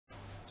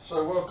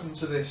So welcome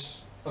to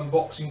this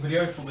unboxing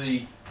video for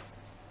the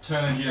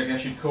Turnigy, I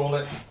guess you'd call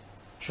it,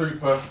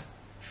 Trooper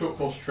short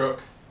course truck.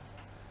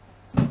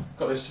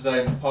 Got this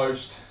today in the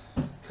post,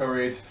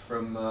 couriered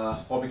from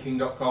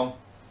Hobbyking.com.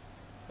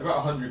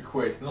 About 100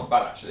 quid, not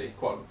bad actually,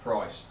 quite a good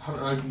price. I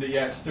haven't opened it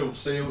yet, it's still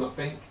sealed I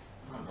think.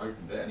 I haven't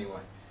opened it anyway.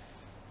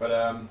 But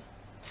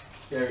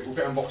yeah, we'll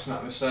get unboxing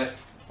that in a sec.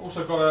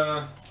 Also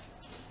got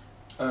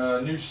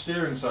a new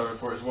steering servo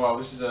for it as well.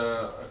 This is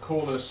a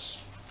cordless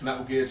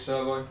metal geared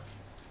servo.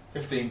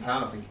 £15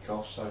 I think it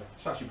costs, so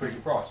it's actually a pretty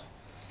good price.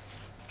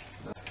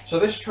 So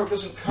this truck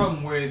doesn't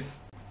come with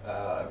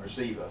a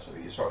receiver, so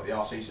sorry, the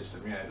RC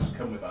system, yeah, it doesn't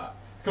come with that.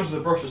 It comes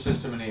with a brushless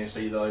system and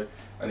ESC though,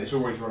 and it's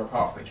always run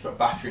apart from it. You put a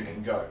battery in it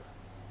and go.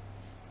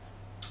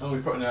 And we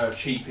put in a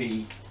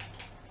cheapy,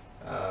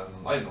 I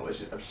don't know what this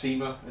is,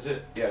 Absema, is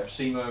it? Yeah,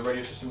 Absema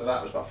radio system with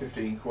that. It was about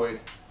 15 quid.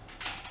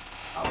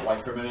 I'll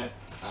wait for a minute,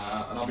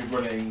 and I'll be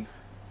running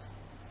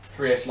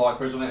 3S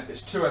Lipos on it.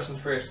 It's 2S and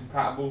 3S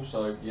compatible,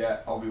 so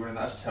yeah, I'll be running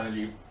that as a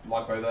Turnigy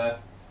Lipo there.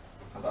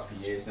 I've had that for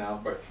years now,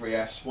 both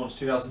 3S. One's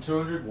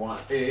 2,200, one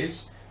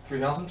is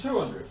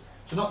 3,200.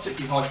 So not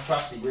particularly high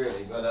capacity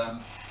really, but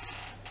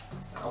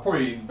I'll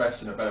probably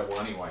invest in a better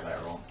one anyway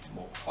later on,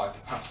 more high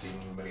capacity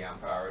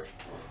milliamp hourage.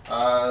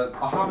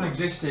 I have an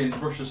existing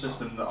brushless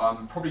system that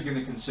I'm probably going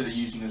to consider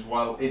using as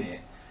well in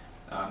it.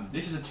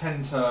 This is a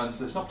 10 turn,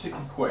 so it's not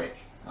particularly quick,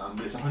 but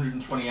it's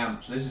 120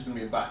 amps, so this is going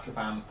to be a backup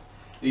amp.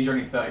 These are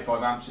only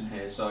 35 amps in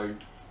here, so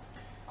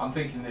I'm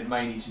thinking they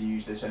may need to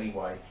use this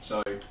anyway.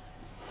 So,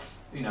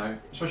 you know,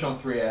 especially on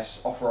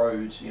 3S,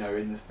 off-road, you know,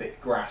 in the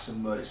thick grass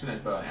and mud, it's going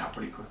to burn it out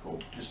pretty quick, or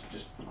just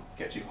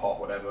get too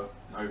hot, whatever,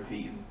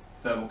 overheat and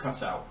thermal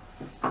cutout.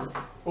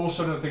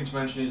 Also, another thing to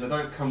mention is they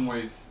don't come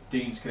with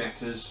Dean's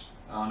connectors.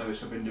 I know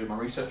this, I've been doing my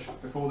research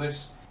before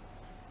this.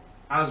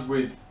 As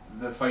with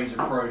the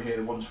Phaser Pro here,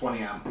 the 120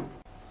 amp,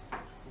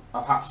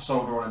 I've had to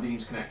solder on a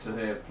Dean's connector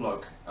here,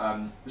 plug.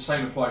 The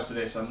same applies to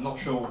this. I'm not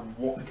sure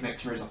what the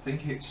connector is. I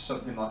think it's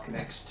something like an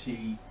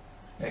XTA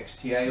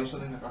or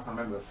something. I can't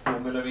remember,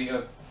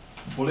 4mm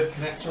bullet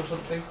connector or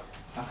something.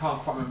 I can't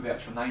quite remember the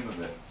actual name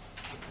of it.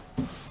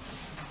 It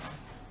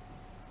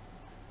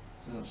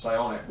doesn't say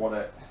on it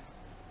what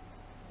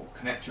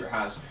connector it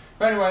has.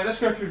 But anyway,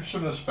 let's go through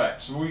some of the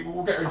specs.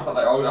 We'll get into that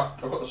later.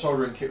 I've got the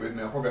soldering kit with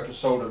me. I'll probably have to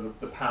solder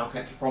the power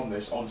connector from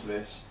this onto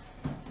this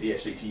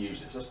ESC to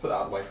use it. So let's put that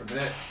out of the way for a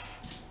minute.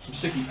 Some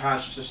sticky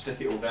pads just to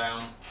stick it all down.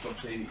 So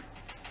obviously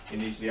it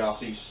needs the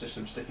RC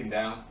system sticking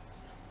down.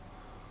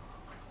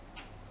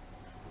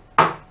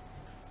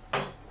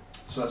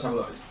 So let's have a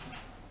look.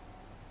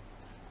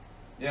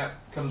 Yeah,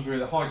 comes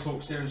with a high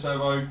torque steering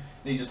servo,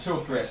 needs a 2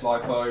 or 3S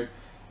Lipo,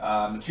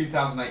 a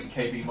 2080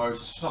 kV motor,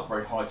 so it's not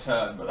very high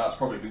turn, but that's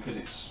probably because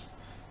it's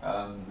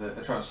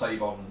they're trying to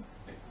save on,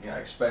 you know,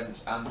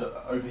 expense and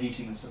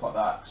overheating and stuff like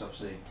that, because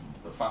obviously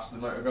the faster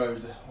the motor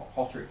goes, the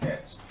hotter it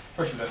gets,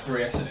 especially with a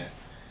 3S in it.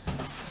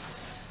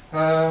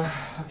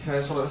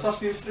 Okay, so let's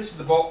actually, this is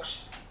the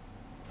box.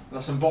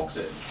 Let's unbox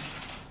it.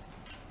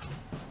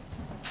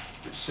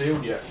 It's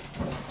sealed yet.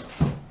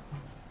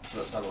 So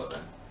let's have a look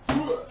then.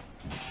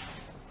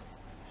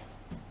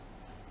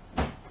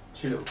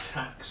 Two little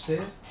tacks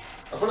here.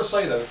 I've got to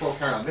say though, before I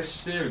carry on, this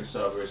steering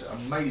servo is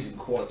amazing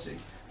quality.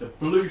 The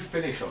blue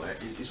finish on it,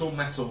 it's all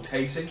metal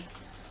casing.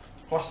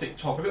 Plastic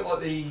top, a bit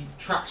like the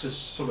Traxxas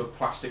sort of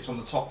plastics on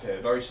the top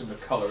here, very similar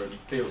colour and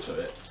feel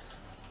to it.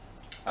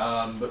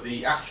 But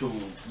the actual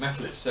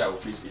metal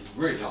itself is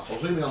really nice. I'll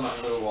zoom in on that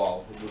in a little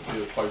while. We'll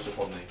do a close up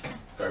on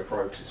the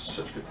GoPro because it's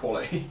such good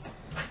quality.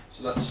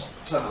 So let's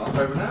turn that off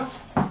over now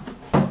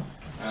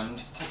and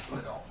take the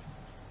lid off.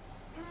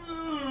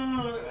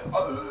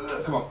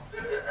 Come on.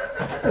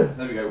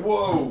 There we go.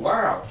 Whoa,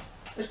 wow.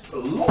 It's a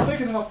lot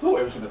bigger than I thought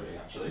it was going to be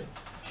actually.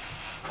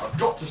 I've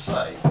got to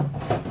say,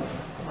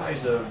 that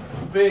is a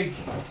big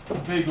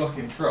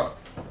looking truck.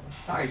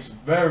 That is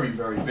very,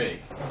 very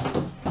big.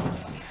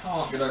 I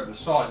can't get over the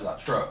size of that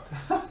truck.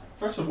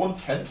 First a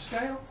 1/10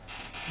 scale?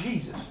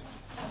 Jesus.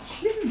 It's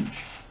huge.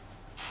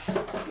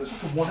 It looks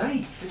like a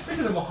 1/8. It's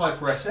bigger than my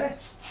Hyper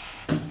SS.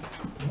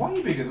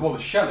 Way bigger than, well,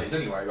 the shell is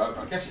anyway.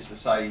 I guess it's the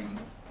same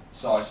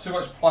size. Still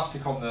got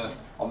plastic on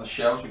the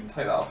shell, so we can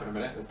take that off in a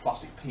minute, the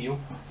plastic peel.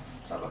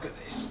 Let's have a look at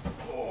this.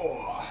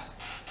 Oh.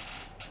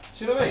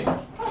 See what I mean?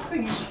 That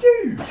thing is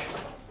huge.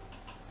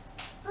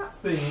 That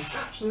thing is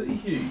absolutely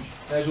huge.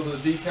 There's all the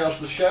decals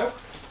for the shell.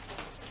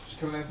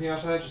 Just cover anything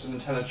else in there, just an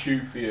antenna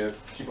tube for your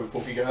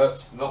 2.4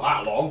 GHz. Not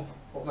that long.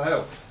 What the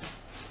hell?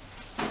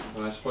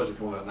 Well, I suppose if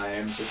you want an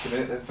AM system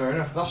in it, then fair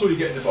enough. That's all you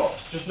get in the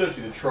box. Just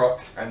literally the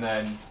truck and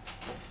then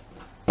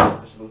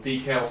this little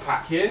decal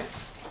pack here.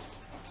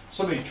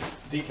 Some of these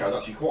decals are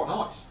actually quite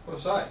nice, I've got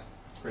to say.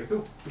 Pretty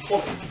cool. Good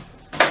quality.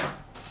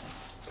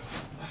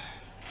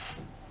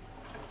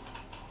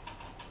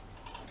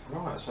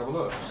 Right, let's have a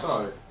look.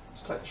 So,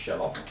 let's take the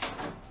shell off.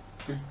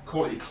 Good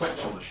quality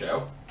clips on the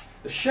shell.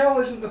 The shell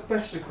isn't the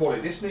best of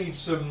quality. This needs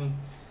some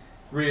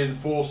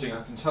reinforcing,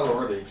 I can tell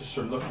already, just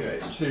from looking at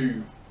it. It's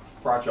too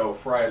fragile,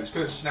 frail. It's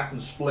going to snap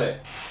and split.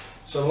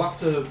 So we'll have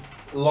to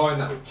line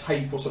that with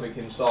tape or something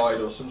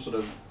inside, or some sort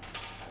of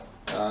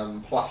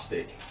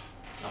plastic,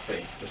 I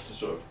think, just to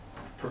sort of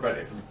prevent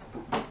it from,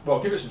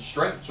 well, give it some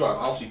strength as well.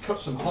 Obviously cut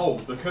some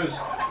holes, because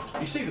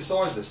you see the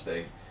size of this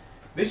thing.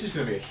 This is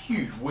going to be a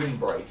huge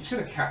windbreak. It's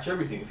going to catch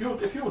everything. If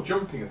you're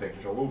jumping and things,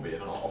 which I will be,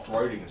 and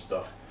off-roading and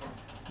stuff,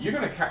 you're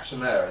going to catch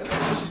some air, and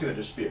this is going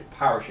to just be a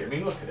parachute. I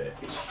mean, look at it.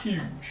 It's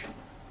huge.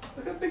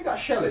 Look how big that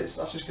shell is.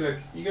 That's just going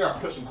to, you're going to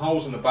have to put some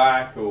holes in the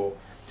back, or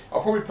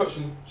I'll probably put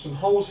some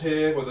holes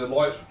here where the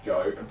lights would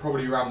go, and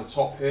probably around the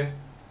top here.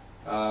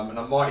 And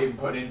I might even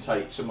put an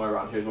intake somewhere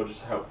around here as well,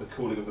 just to help the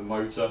cooling of the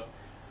motor.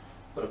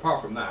 But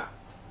apart from that,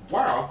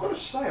 wow, I've got to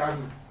say,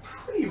 I'm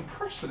pretty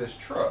impressed with this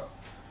truck.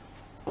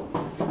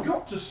 I've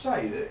got to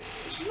say that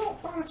it's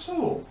not bad at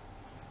all.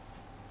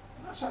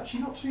 That's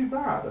actually not too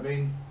bad. I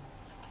mean,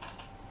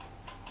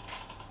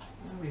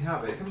 there we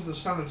have it. It comes with a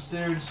standard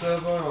steering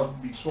servo. I'll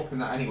be swapping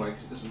that anyway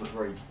because it doesn't look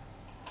very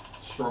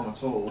strong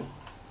at all.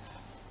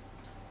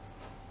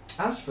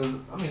 As for,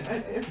 I mean,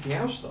 everything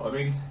else though, I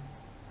mean,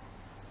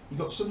 you've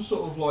got some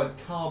sort of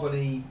like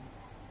carbon-y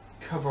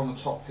cover on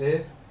the top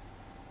here,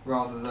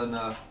 rather than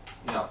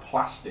you know,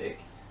 plastic.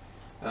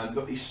 You've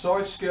got these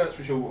side skirts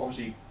which will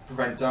obviously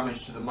prevent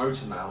damage to the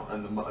motor mount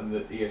and the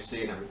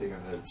ESC and everything,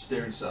 and the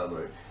steering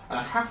servo. And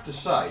I have to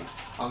say,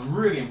 I'm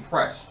really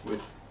impressed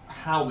with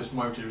how this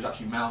motor is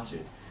actually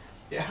mounted.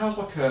 It has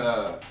like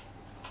a,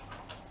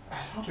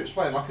 how to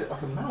explain, like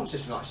a mount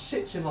system. Like it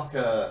sits in like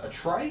a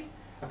tray,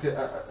 like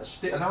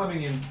an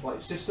aluminium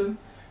like system,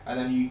 and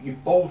then you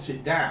bolt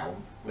it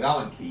down with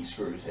Allen key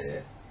screws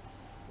here,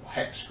 or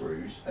hex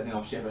screws, and then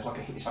obviously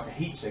it's like a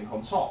heat sink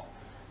on top.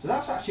 So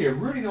that's actually a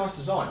really nice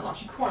design. I'm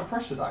actually quite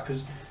impressed with that,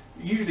 because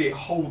usually it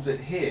holds it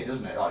here,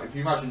 doesn't it? Like if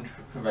you imagine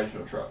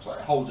conventional trucks, like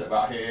it holds it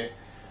about here.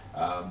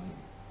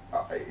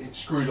 It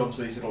screws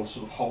onto these little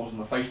sort of holes in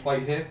the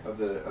faceplate here of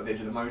the edge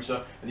of the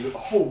motor, and you've got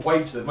the whole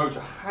weight of the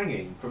motor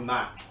hanging from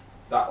that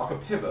like a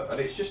pivot, and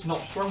it's just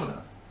not strong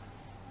enough.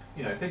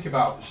 You know, think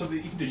about something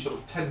you can do sort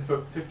of 10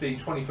 foot, 15,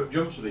 20 foot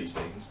jumps with these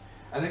things,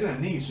 and they're going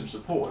to need some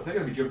support. If they're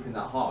going to be jumping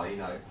that high, you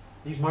know,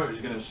 these motors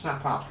are going to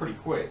snap out pretty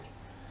quick.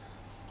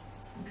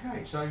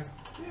 Okay, so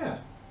yeah,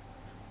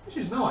 this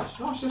is nice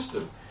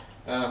system.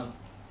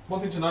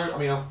 One thing to note, I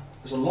mean,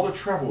 there's a lot of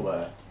travel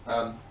there.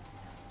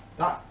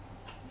 That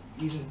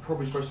isn't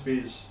probably supposed to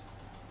be as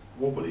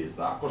wobbly as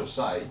that, I've got to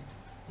say.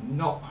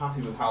 Not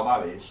happy with how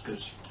that is,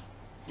 because,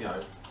 you know,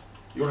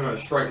 you want to go in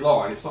a straight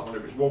line, it's not going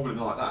to be wobbling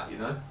like that, you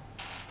know.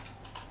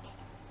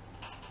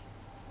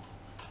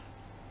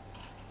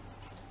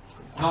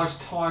 Nice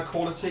tyre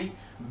quality,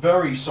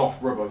 very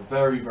soft rubber,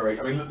 very,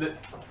 I mean, look,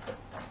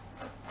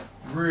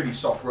 really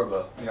soft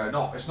rubber, you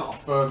know, it's not a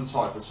firm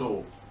type at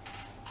all.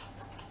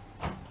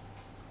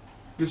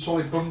 Good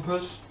solid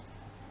bumpers.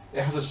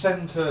 It has a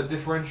centre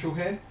differential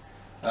here,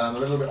 a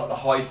little bit like the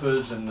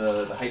Hypers and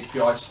the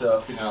HPI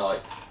stuff, you know,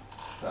 like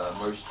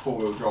most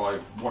four-wheel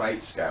drive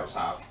 1/8 scales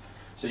have.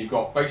 So you've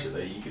got,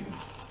 basically, you can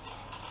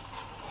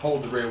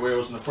hold the rear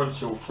wheels and the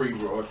front's all free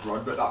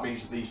run, but that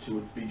means that these two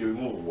would be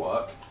doing all the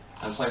work,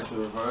 and same for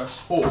the reverse,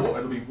 or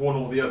it'll be one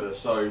or the other.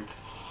 So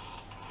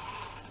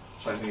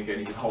same thing again,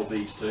 you can hold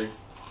these two,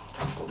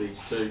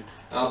 and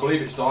I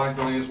believe it's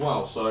diagonally as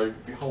well. So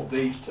if you hold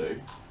these two,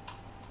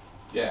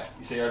 yeah,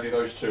 you see only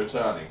those two are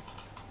turning,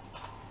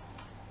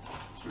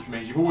 which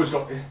means you've always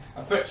got,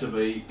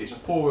 effectively, it's a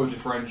four-wheel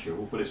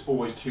differential, but it's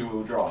always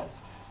two-wheel drive,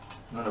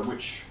 no matter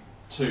which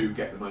two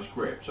get the most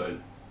grip. So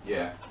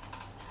yeah,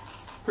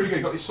 pretty good.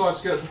 You've got these side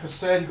skirts, like I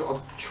said. You've got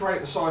a tray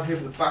at the side here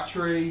for the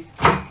battery.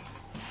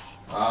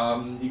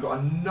 You've got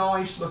a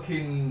nice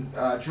looking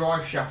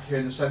drive shaft here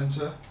in the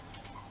centre.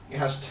 It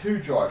has two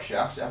drive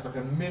shafts. It has like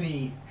a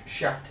mini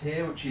shaft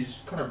here, which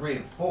is kind of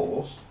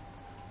reinforced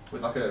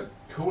with like a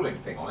cooling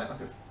thing on it, like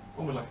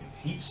almost like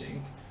a heat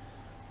sink.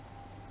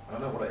 I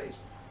don't know what it is.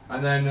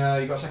 And then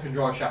you've got a second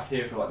drive shaft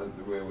here for like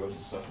the rear wheels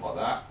and stuff like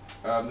that.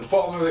 The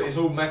bottom of it is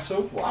all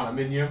metal, or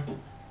aluminium.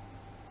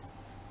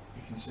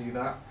 You can see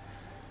that.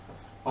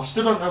 I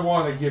still don't know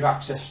why they give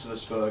access to the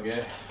spur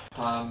gear.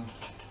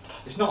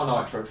 It's not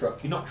a nitro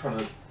truck. You're not trying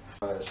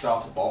to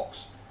start a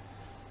box.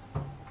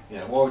 You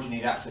know, why would you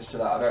need access to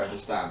that? I don't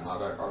understand.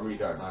 I really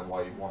don't know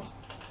why you want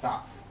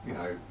that. You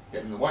know,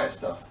 getting in the way of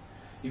stuff.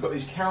 You've got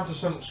these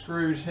countersunk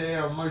screws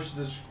here on most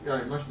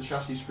of the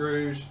chassis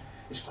screws.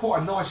 It's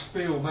quite a nice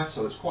feel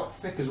metal. It's quite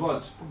thick as well.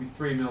 It's probably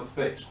 3mm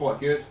thick. It's quite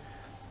good.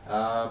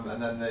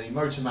 And then the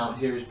motor mount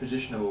here is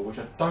positionable, which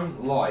I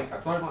don't like. I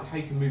don't like how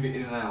you can move it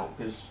in and out,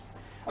 because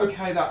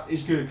okay, that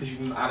is good because you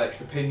can add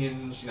extra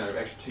pinions, you know,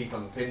 extra teeth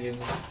on the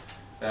pinions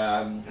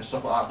and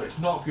stuff like that. But it's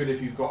not good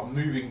if you've got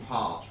moving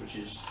parts, which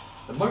is,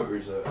 the motor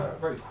is a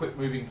very quick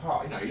moving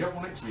part. You know, you don't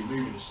want it to be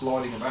moving and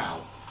sliding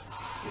about.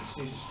 It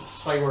needs to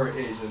stay where it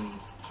is and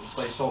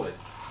stay solid.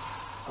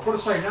 I've got to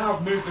say, now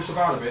I've moved this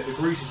about a bit, the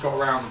grease has got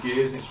around the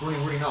gears and it's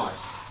really nice.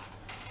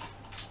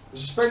 The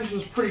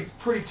suspension's pretty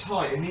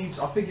tight.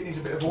 I think it needs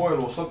a bit of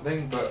oil or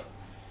something, but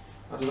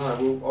I don't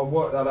know. I'll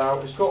work that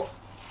out. It's got,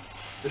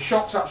 the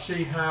shocks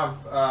actually have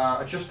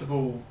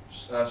adjustable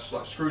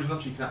like screws in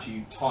them, so you can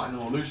actually tighten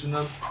or loosen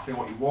them depending on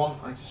what you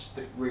want. I need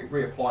to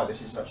reapply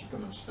this. It's actually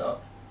come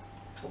unstuck.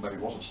 or maybe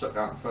it wasn't stuck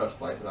down in the first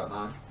place, I don't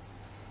know.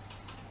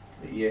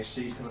 The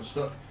ESC's kind of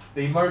stuck.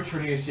 The motor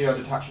and ESC are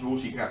detachable,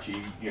 so you can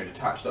actually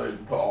detach those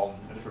and put on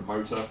a different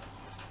motor.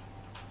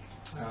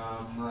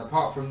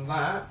 Apart from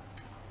that,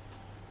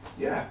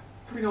 yeah,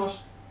 pretty nice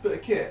bit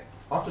of kit.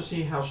 I have to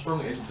see how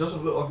strong it is. It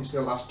doesn't look like it's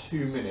going to last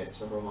 2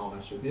 minutes, if I'm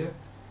honest with you.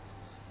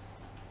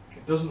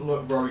 It doesn't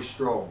look very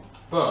strong,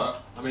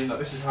 but I mean, like,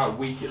 this is how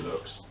weak it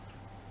looks.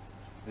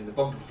 I mean, the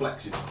bumper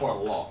flexes quite a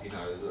lot,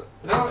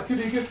 No, that could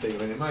be a good thing. I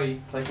mean, it may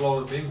take a lot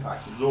of the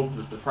impacts,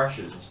 absorb the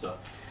pressures and stuff.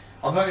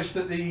 I've noticed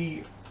that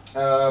the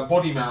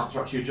body mounts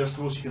are actually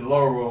adjustable, so you can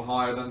lower or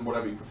higher than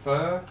whatever you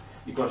prefer.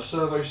 You've got a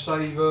servo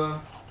saver.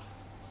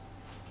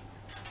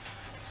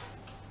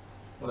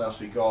 What else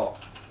we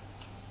got?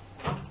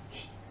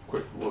 Just a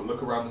quick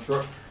look around the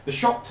truck. The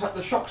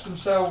shocks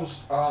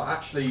themselves are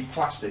actually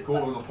plastic, all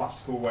of them are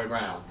plastic all the way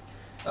around.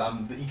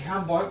 That you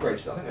can buy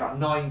upgrades. I think they're like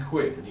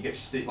 £9, and you get to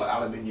stick like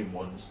aluminium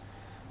ones,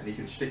 and you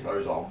can stick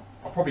those on.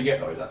 I'll probably get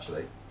those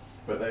actually,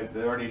 but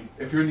they're only,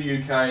 if you're in the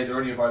UK, they're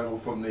only available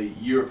from the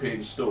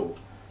European store.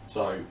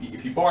 So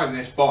if you're buying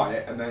this, buy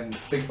it, and then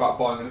think about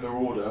buying another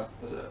order,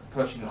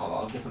 purchasing it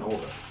on a different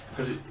order,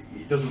 because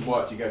it doesn't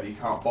work together. You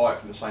can't buy it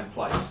from the same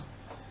place.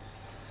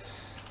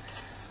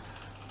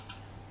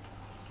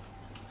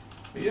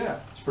 But yeah,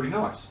 it's pretty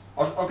nice.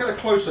 I'll get a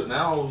close-up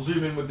now. I'll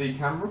zoom in with the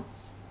camera,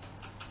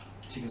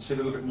 so you can see a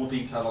little bit more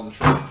detail on the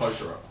truck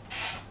closer up.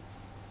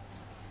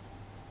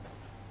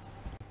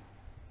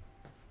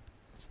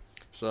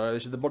 So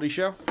this is the body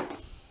shell.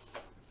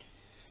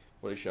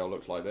 Body shell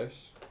looks like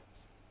this.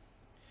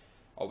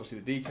 Obviously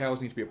the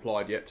decals need to be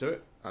applied yet to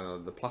it.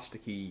 The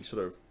plasticky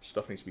sort of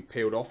stuff needs to be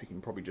peeled off. You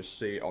can probably just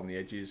see it on the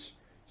edges.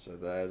 So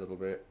there's a little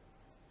bit.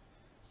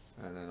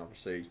 And then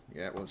obviously,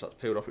 yeah, once that's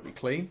peeled off, it'll be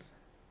clean.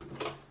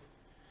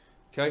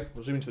 Okay,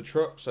 we'll zoom into the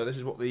truck. So this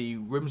is what the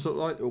rims look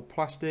like. They're all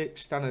plastic,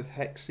 standard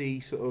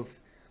hexy sort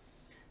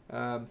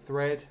of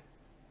thread.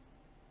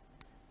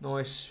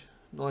 Nice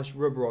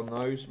rubber on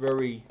those.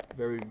 Very,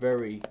 very,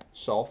 very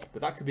soft.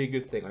 But that could be a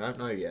good thing. I don't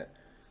know yet.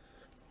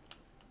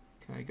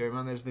 Okay, go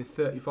around. There's the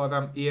 35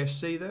 amp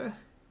ESC there.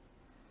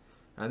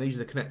 And these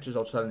are the connectors I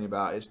was telling you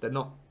about. They're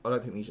not. I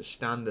don't think these are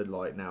standard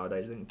like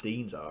nowadays. I think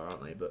Dean's are,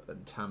 aren't they? But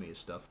and Tamiya's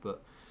stuff.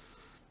 But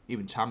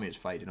even Tamiya's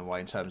fading away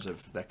in terms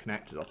of their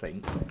connectors, I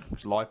think.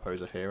 Because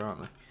Lipos are here,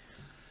 aren't they?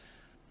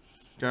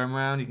 Going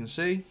around, you can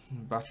see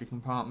battery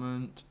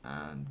compartment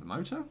and the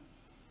motor.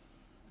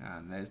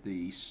 And there's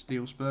the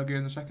steel spur gear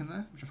in the second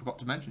there, which I forgot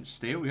to mention. It's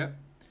steel, yeah.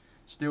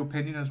 Steel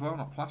pinion as well,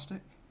 not plastic.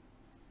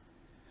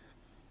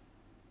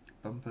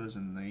 Bumpers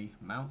and the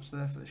mounts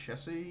there for the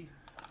chassis,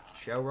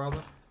 shell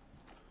rather.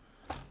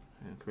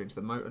 And coming into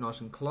the motor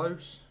nice and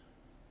close.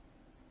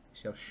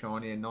 See how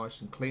shiny and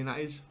nice and clean that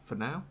is for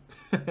now.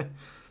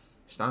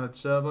 Standard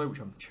servo, which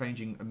I'm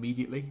changing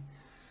immediately.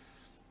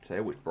 So they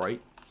always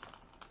break.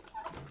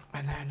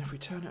 And then if we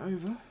turn it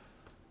over,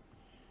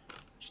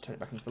 just turn it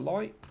back into the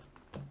light.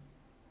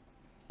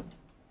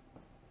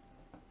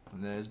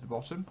 And there's the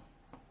bottom.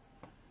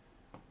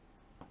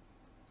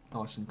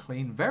 Nice and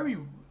clean. Very,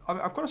 I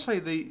mean, I've got to say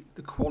the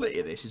quality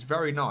of this is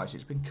very nice.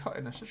 It's been cut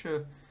in such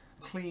a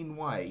clean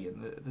way,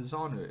 and the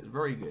design of it is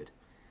very good.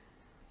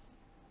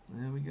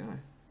 There we go.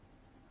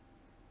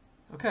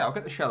 Okay, I'll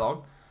get the shell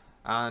on,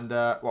 and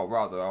well,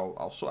 rather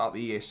I'll sort out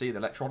the ESC, the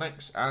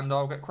electronics, and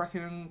I'll get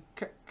cracking and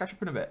catch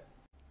up in a bit.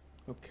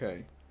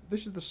 Okay,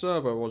 this is the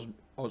servo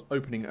I was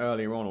opening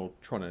earlier on, or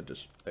trying to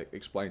just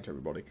explain to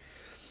everybody.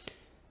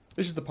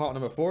 This is the part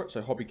number for it,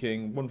 so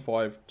Hobbyking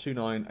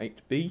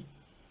 15298B.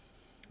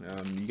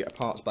 You get a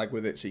parts bag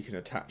with it, so you can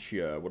attach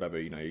your whatever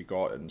you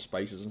got, and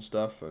spacers and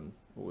stuff, and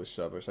all this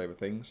servo saver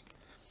things.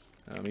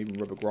 Even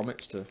rubber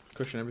grommets to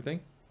cushion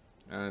everything.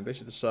 And this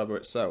is the servo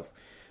itself.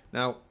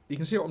 Now you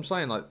can see what I'm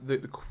saying. Like the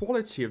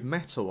quality of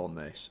metal on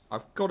this,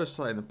 I've got to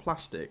say, in the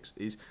plastics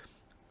is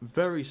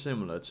very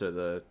similar to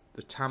the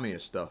Tamiya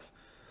stuff.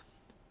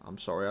 I'm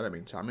sorry, I don't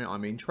mean Tamiya. I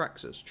mean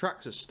Traxxas.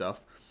 Traxxas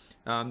stuff.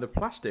 The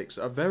plastics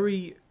are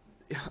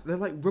they're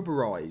like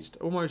rubberized,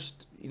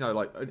 almost,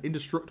 like an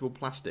indestructible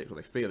plastic, or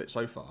they feel it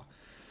so far.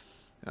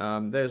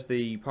 There's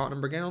the part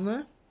number again on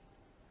there.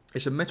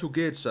 It's a metal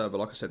geared servo,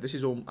 like I said. This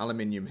is all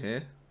aluminium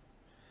here.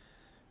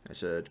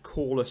 It's a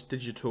coreless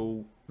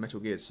digital metal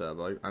geared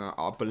servo, and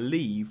I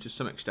believe to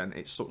some extent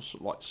it's sort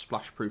of like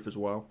splash proof as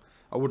well.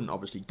 I wouldn't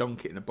obviously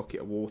dunk it in a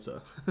bucket of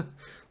water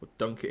or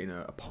dunk it in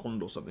a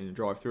pond or something and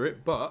drive through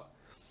it, but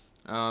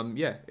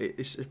yeah,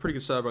 it's a pretty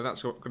good servo, and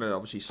that's going to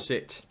obviously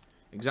sit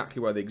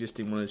exactly where the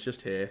existing one is,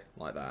 just here,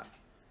 like that.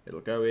 It'll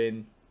go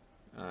in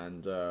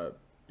and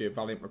be a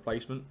valiant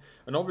replacement,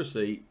 and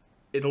obviously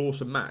it'll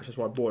also match. That's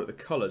why I bought it, the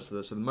colours.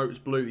 So the motor's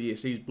blue, the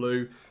ESC's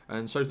blue,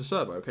 and so's the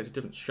servo. Okay, it's a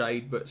different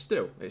shade, but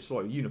still, it's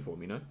like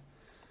uniform,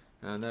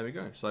 And there we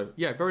go. So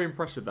yeah, very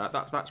impressed with that.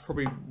 That's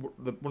probably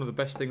one of the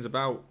best things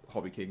about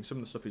Hobbyking. Some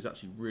of the stuff is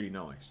actually really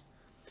nice.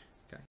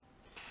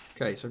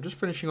 Okay, so I'm just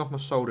finishing off my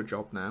solder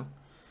job now.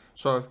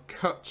 So I've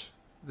cut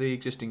the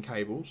existing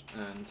cables,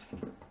 and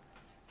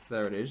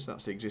there it is.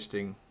 That's the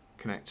existing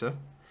connector.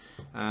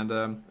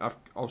 And I've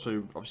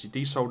also obviously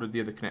desoldered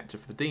the other connector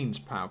for the Dean's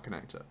power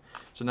connector.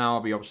 So now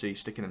I'll be obviously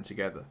sticking them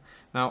together.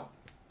 Now,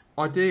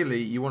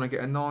 ideally, you want to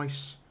get a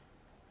nice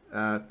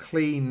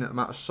clean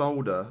amount of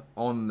solder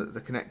on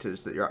the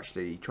connectors that you're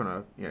actually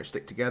trying to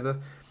stick together,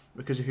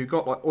 because if you've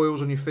got like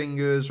oils on your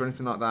fingers or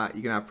anything like that,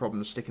 you're gonna have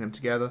problems sticking them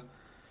together.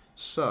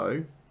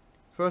 So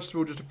first of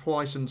all, just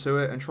apply some to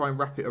it and try and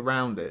wrap it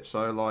around it.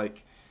 So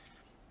like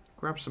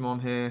grab some on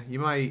here. You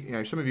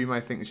may, some of you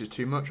may think this is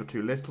too much or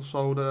too little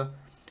solder,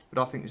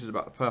 but I think this is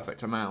about the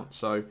perfect amount.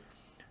 So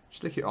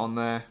stick it on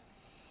there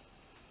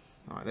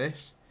like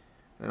this,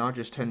 and I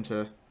just tend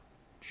to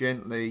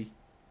gently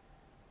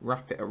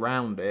wrap it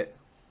around it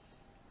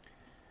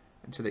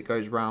until it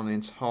goes around the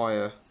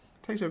entire. It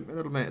takes a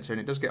little minute or two, and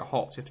it does get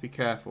hot, so you have to be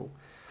careful.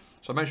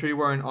 So make sure you're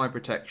wearing eye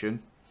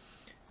protection,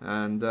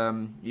 and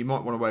you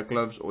might want to wear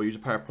gloves or use a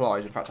pair of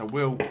pliers. In fact, I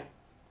will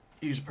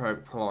use a pair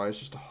of pliers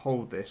just to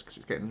hold this because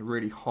it's getting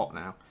really hot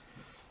now.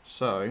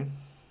 So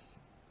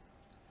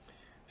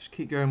just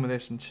keep going with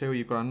this until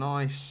you've got a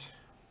nice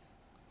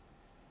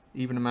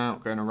even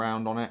amount going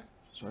around on it.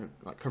 So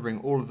like covering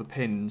all of the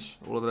pins,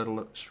 all of the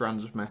little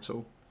strands of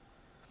metal,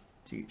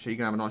 so you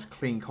can have a nice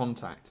clean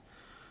contact.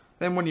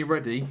 Then when you're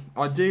ready,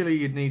 ideally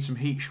you'd need some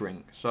heat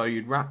shrink. So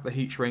you'd wrap the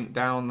heat shrink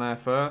down there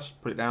first,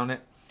 put it down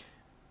it,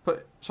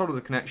 solder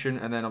the connection,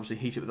 and then obviously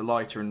heat it with a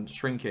lighter and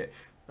shrink it.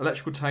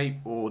 Electrical tape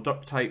or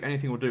duct tape,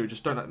 anything will do,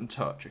 just don't let them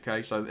touch,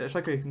 okay? So it's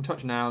okay, you can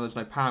touch now, there's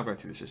no power going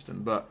through the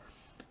system, but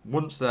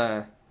once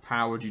they're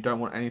powered, you don't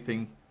want any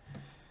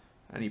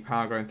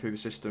power going through the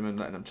system and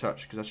letting them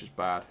touch, because that's just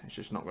bad. It's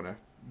just not going to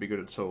be good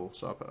at all.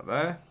 So I'll put that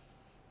there.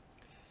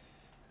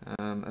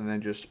 And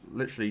then just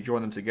literally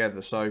join them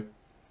together. So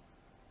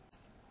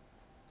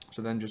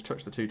then just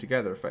touch the two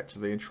together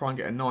effectively and try and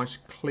get a nice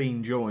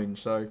clean join.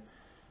 So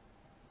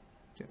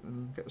get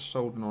the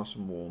solder nice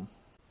and warm.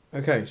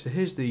 Okay, so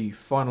here's the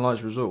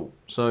finalised result.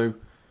 So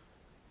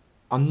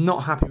I'm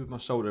not happy with my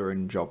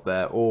soldering job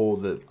there, or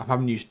that I'm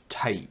having to use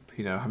tape.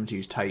 Having to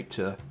use tape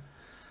to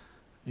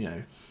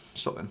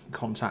stop them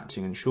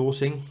contacting and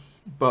shorting.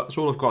 But it's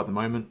all I've got at the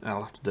moment.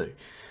 I'll have to do.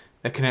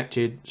 They're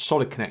connected,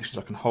 solid connections.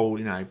 I can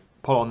hold,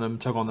 pull on them,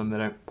 tug on them. They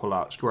don't pull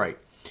out. It's great.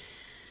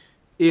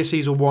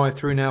 ESC's all wired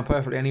through now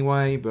perfectly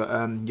anyway. But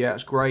yeah,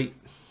 it's great.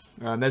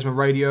 There's my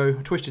radio.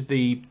 I twisted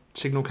the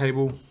signal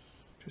cable,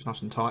 so it's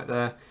nice and tight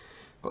there.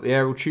 Got the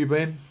aerial tube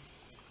in.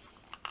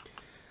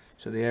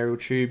 So the aerial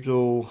tube's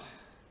all.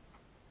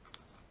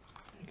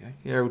 Okay,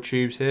 the aerial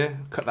tube's here.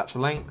 Cut that to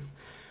length.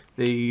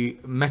 The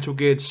metal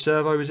geared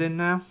servo is in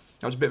now.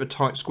 That was a bit of a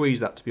tight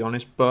squeeze, that, to be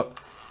honest, but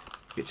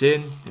it's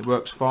in. It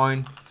works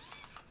fine.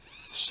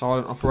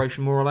 Silent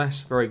operation, more or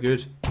less. Very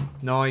good.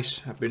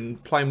 Nice. I've been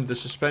playing with the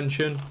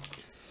suspension.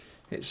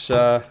 It's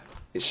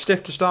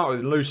stiff to start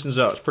with. It loosens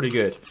up. It's pretty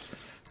good.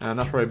 And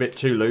that's probably a bit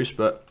too loose,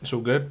 but it's all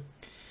good.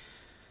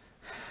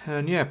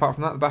 And yeah, apart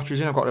from that, the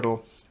battery's in. I've got a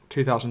little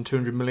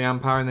 2,200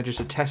 milliamp hour in there just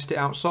to test it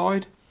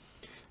outside.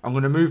 I'm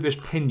going to move this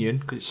pinion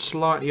because it's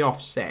slightly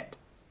offset.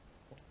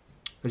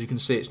 As you can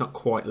see, it's not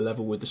quite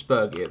level with the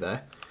spur gear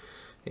there.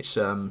 It's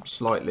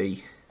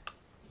slightly,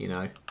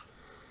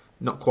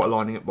 not quite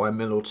lining up by a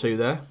mil or two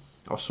there.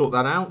 I'll sort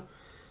that out.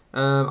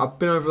 I've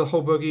been over the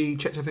whole buggy,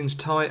 checked everything's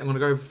tight. I'm going to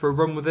go for a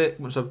run with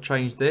it once I've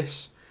changed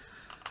this.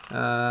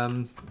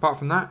 Apart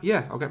from that,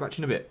 yeah, I'll get back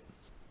to you in a bit.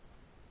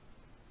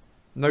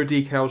 No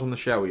decals on the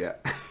shell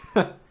yet.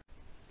 Okay,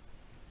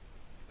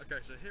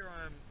 so here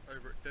I am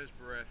over at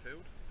Desborough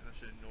Airfield, and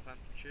that's in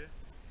Northamptonshire.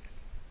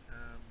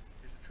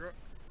 Here's the truck,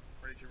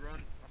 ready to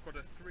run. I've got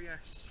a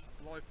 3S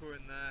Lipo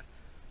in there,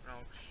 and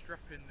I'll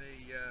strap in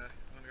the.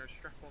 I'm going to go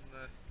strap on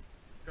the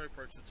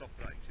GoPro to the top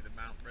of that. You can see the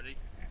mount ready.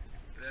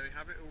 There we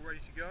have it, all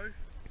ready to go.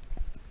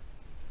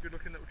 Good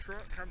looking little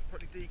truck. Haven't put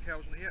any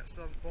decals on it yet,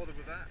 so I haven't bothered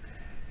with that.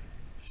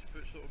 Just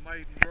for sort of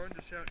maiden run,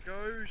 just see how it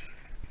goes.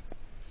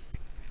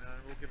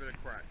 And we'll give it a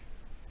crack.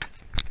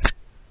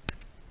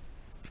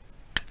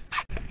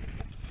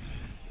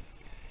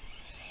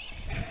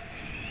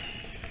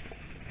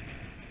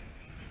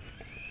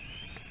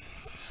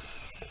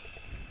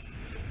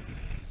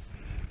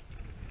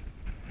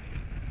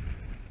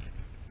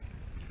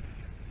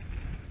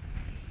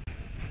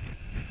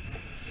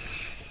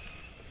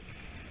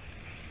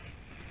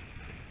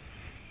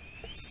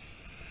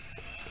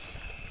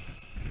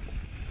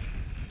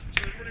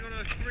 So we're running on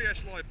a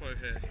 3S Lipo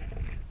here.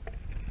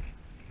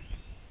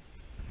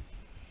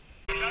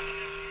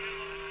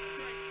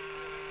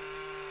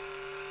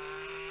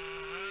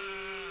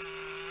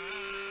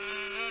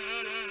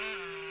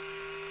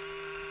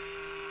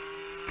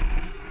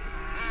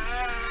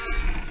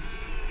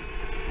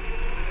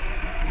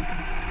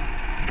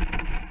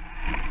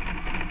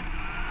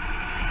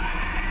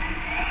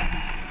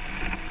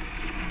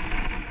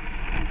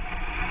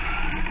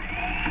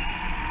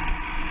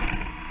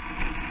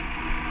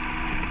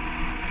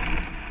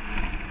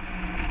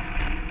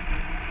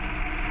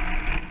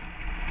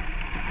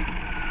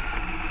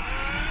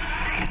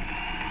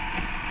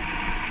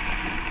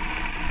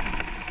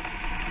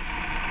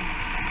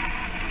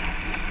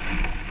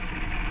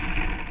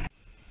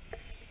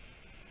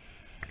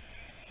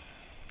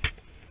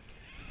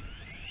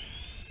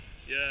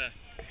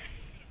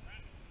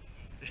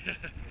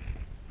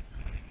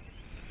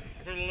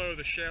 got to lower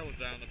the shell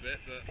down a bit,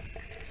 but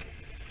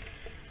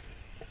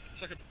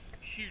it's like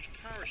a huge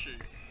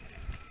parachute.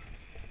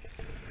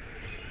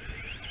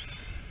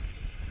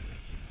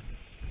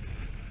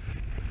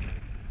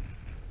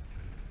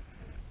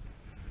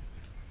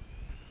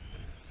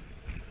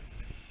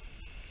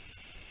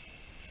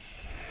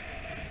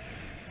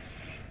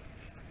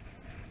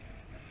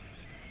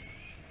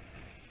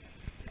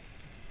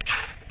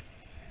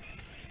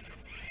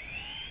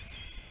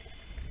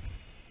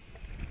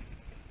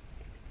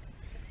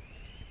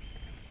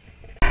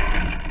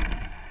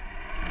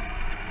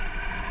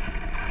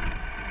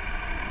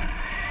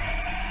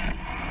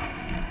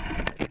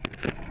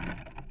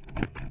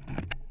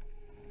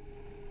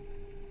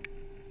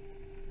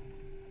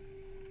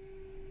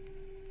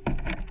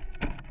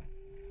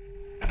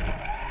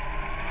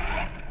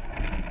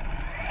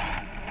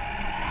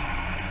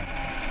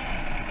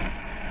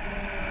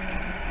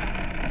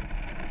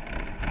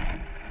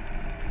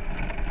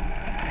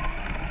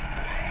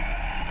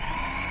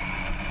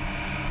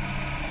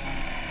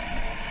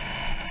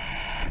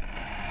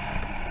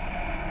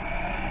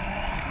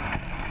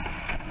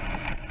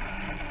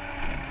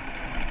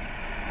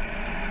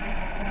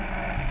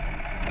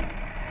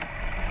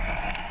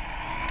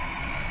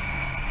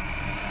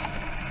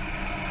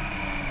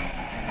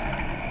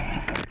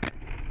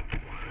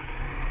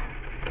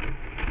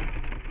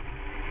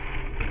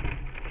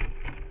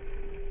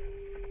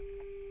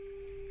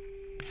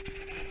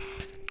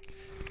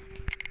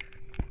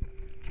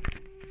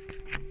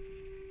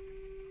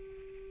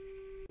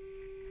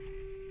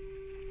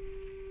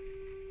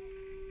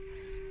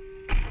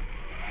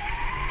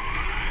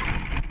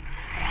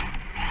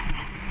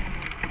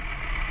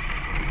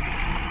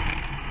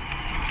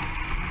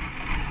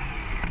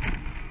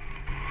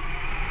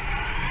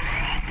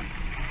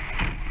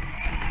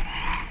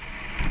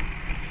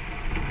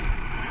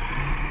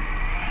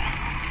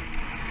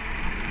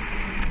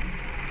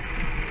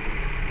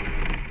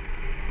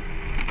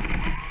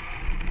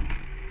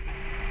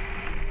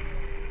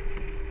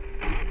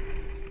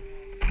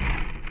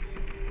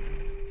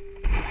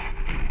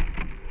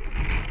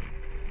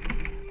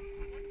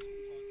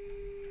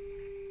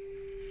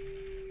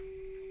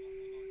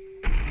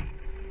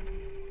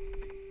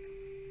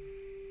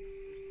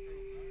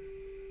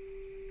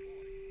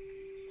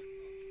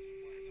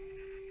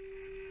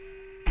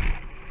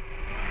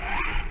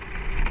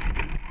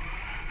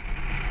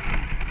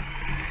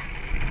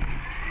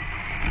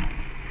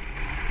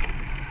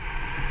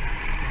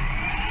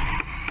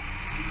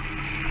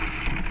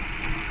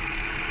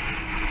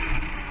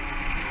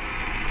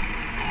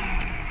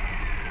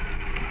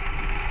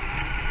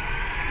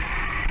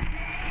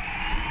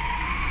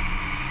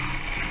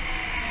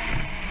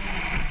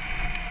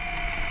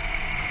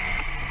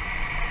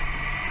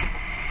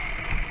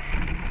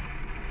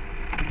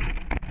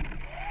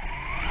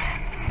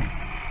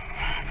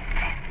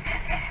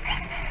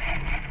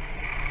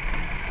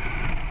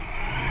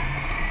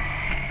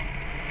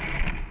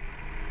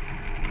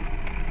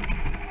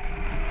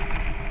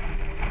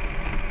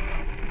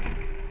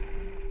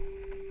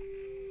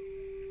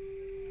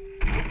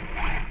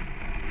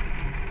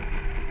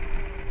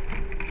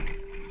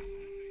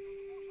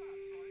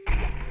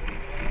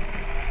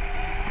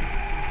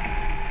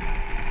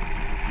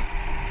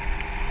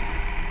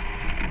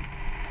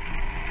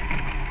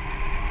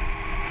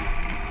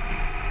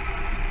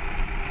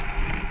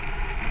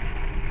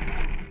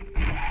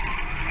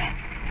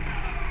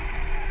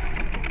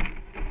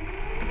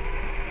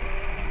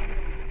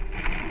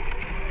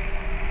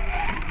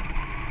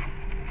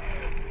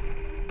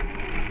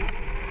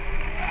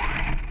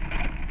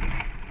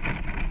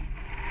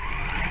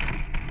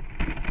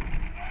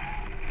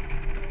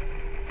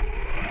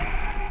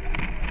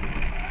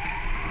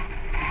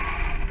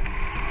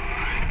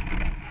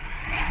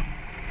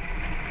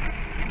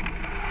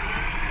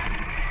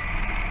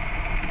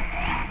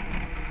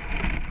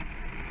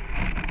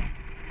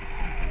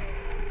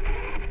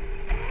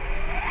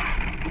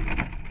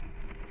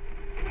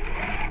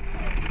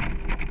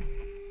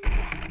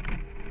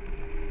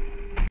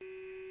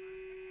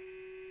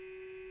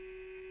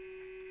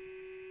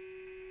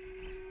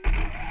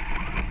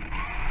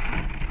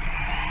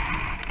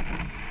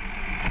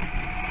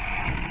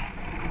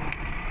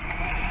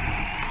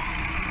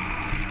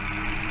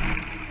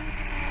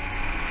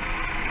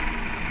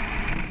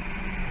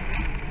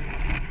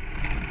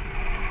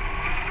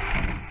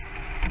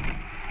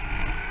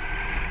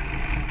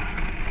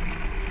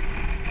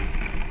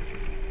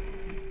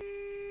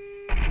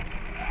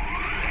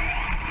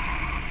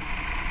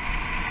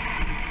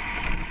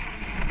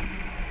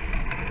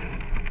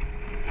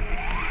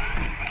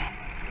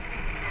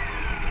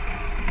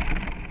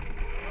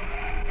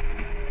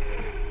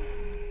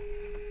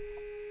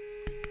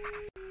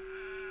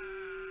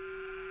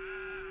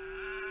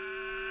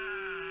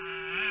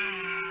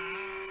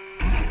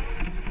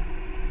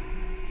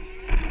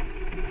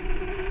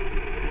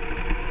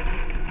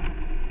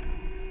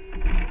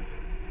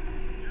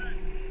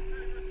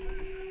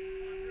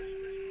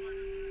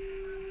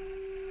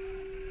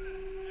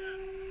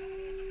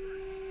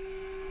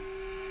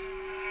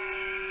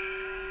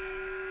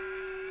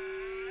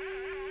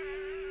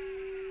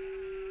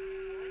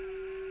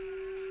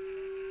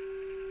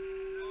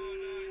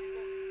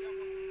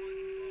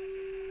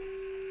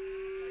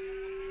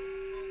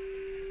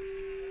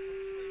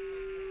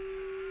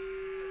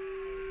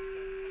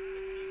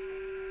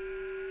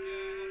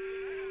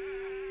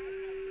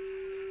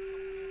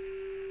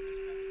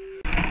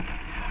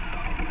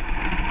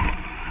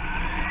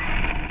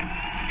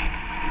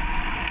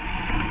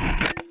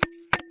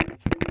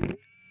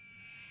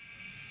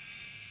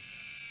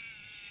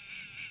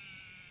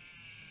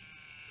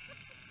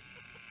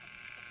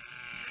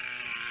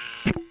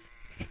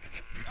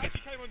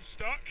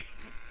 unstuck.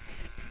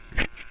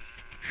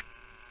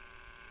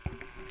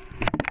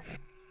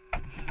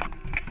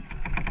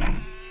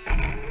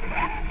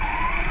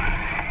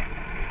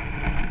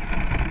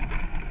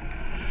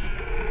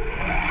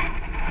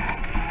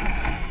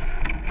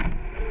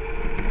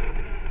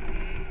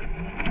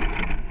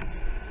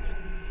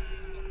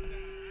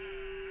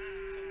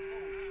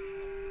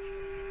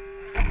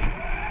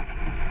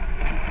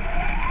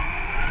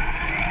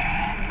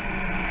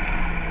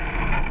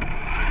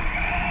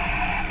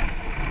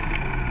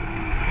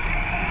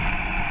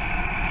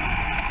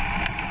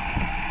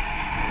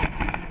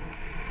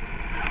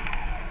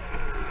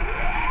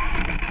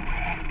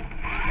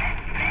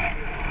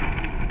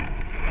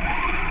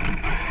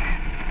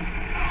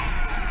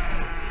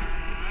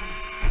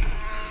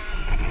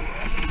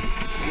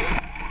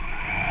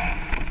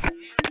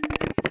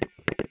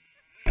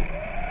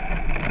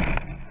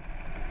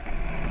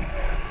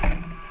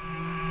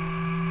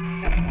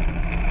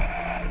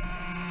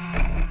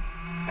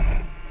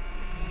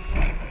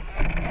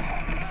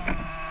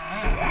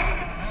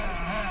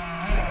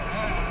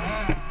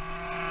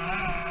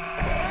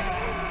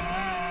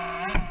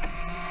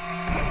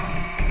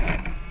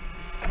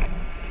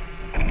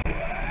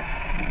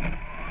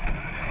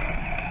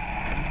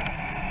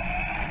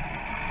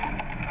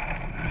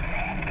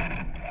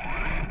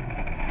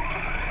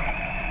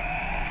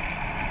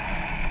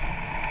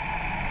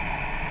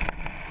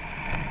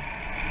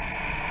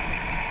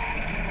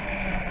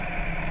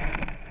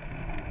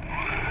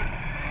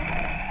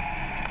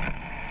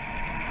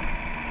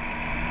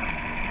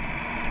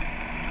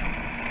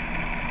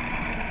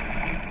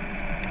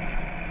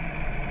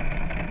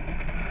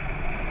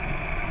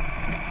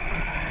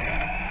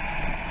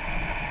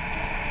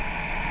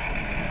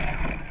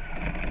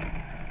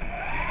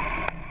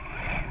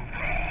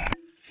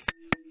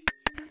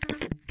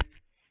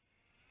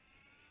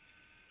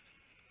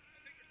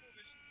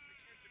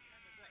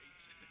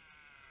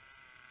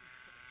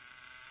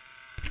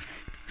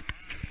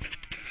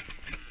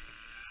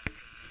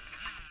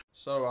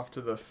 So after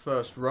the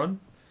first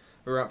run,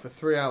 we were out for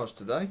 3 hours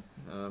today.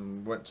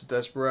 Went to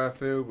Desborough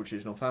Airfield, which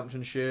is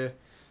Northamptonshire,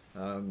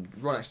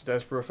 right next to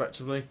Desborough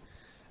effectively,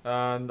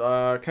 and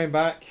came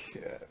back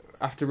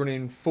after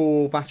running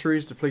 4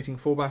 batteries, depleting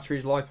 4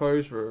 batteries,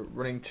 Lipos. We're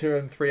running 2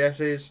 and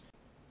 3Ss.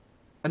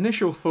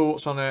 Initial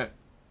thoughts on it,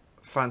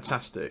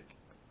 fantastic.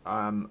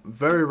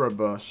 Very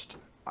robust,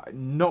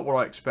 not what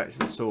I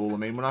expected at all. I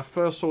mean, when I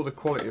first saw the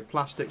quality of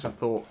plastics, I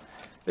thought,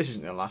 this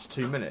isn't going to last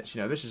 2 minutes,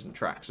 you know, this isn't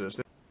Traxxas.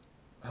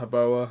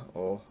 Haboa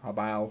or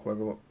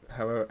Habao,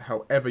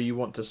 however you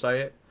want to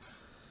say it.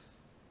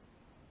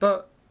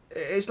 But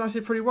it's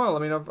lasted pretty well. I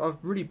mean, I've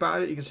really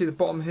battered it. You can see the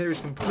bottom here is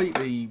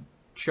completely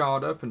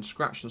charred up and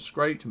scratched and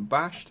scraped and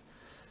bashed.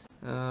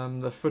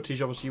 The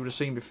footage obviously you would have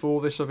seen before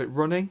this of it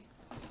running.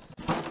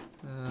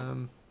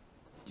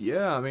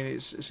 Yeah, I mean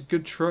it's a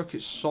good truck.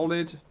 It's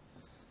solid.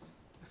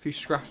 A few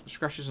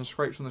scratches and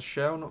scrapes on the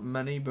shell, not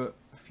many, but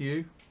a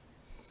few.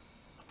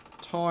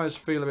 Tyres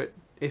feel a bit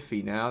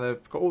iffy now.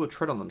 They've got all the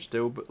tread on them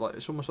still, but like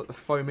it's almost like the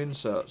foam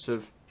inserts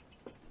have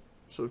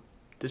sort of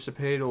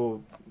disappeared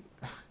or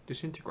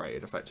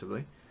disintegrated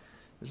effectively.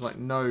 There's like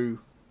no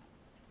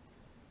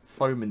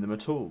foam in them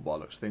at all by the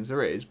looks of things.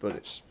 There is, but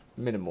it's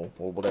minimal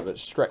or whatever.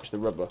 It's stretched the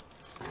rubber.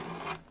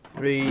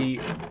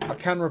 I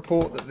can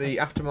report that the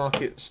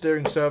aftermarket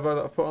steering servo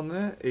that I put on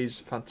there is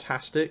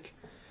fantastic.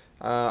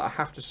 I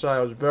have to say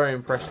I was very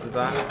impressed with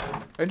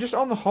that. And just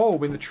on the whole, I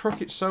mean, the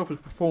truck itself has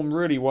performed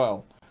really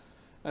well.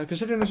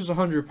 Considering this is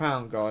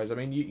 £100, guys, I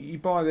mean, you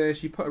buy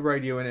this, you put a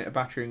radio in it, a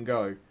battery, and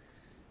go.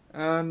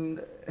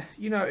 And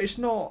you know, it's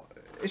not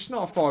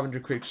a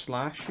 500 quid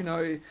slash. You know,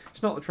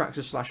 it's not the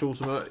Traxxas slash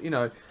Ultimate. You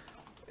know,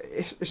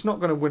 it's not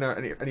going to win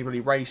anybody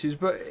races,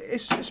 but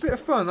it's a bit of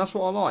fun. That's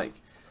what I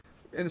like.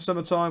 In the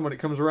summertime when it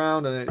comes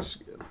around and it's,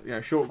 you know,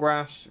 short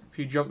grass, a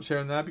few jumps here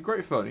and there, it'd be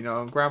great fun. You know,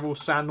 on gravel,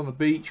 sand on the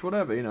beach,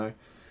 whatever. You know,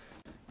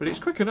 but it's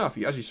quick enough.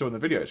 As you saw in the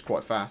video, it's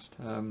quite fast.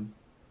 You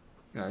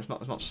know, it's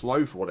not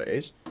slow for what it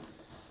is.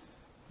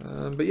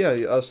 But yeah,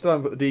 I still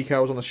haven't put the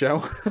decals on the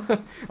shell.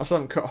 I still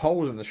haven't cut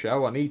holes in the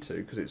shell. I need to,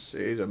 because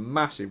it is a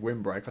massive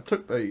windbreak. I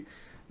took the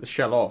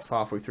shell off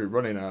halfway through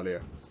running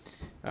earlier,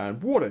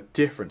 and what a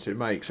difference it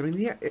makes. I mean,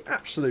 the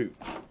absolute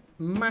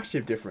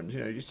massive difference.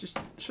 You know, it's just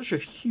such a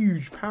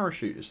huge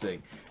parachute, this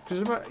thing. Because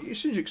as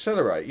soon as you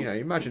accelerate, you know,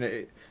 you imagine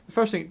it. The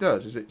first thing it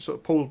does is it sort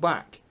of pulls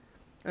back,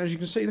 and as you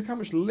can see, look how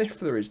much lift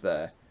there is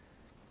there.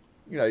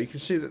 You know, you can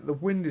see that the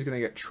wind is going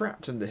to get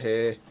trapped under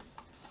here.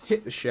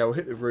 Hit the shell,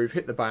 hit the roof,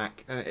 hit the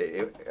back, and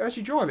as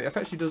you drive it,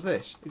 effectively does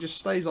this. It just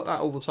stays like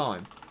that all the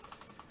time.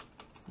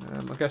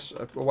 I guess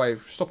a way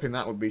of stopping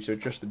that would be to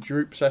adjust the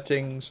droop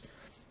settings,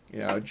 you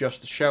know,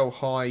 adjust the shell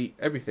height,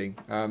 everything.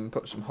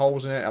 Put some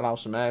holes in it, allow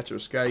some air to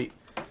escape.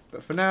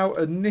 But for now,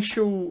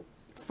 initial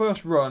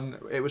first run,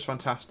 it was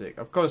fantastic.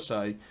 I've got to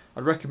say,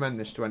 I'd recommend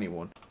this to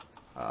anyone.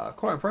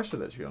 Quite impressed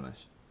with it, to be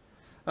honest.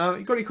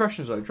 You've got any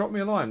questions though, drop me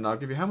a line and I'll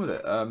give you a hand with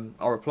it.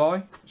 I'll reply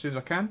as soon as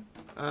I can.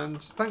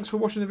 And thanks for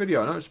watching the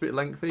video. I know it's a bit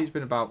lengthy, it's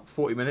been about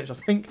 40 minutes I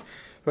think.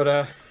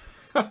 But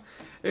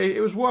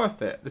It was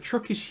worth it. The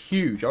truck is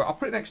huge. I'll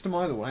put it next to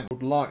my other one.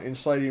 Called Lightning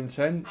Stadium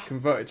 10,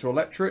 converted to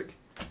electric.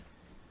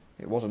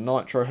 It was a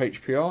Nitro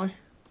HPI.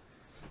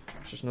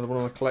 It's just another one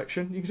on the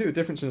collection. You can see the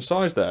difference in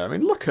size there. I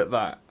mean, look at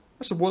that.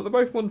 They're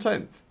both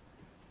 1/10.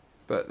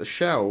 But the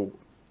shell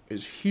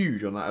is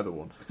huge on that other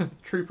one. The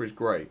Trooper is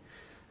great.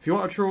 If you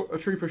want a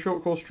Trooper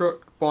short course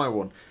truck, buy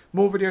one.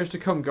 More videos to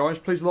come, guys.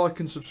 Please like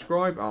and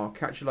subscribe. I'll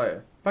catch you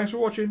later. Thanks for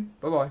watching.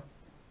 Bye-bye.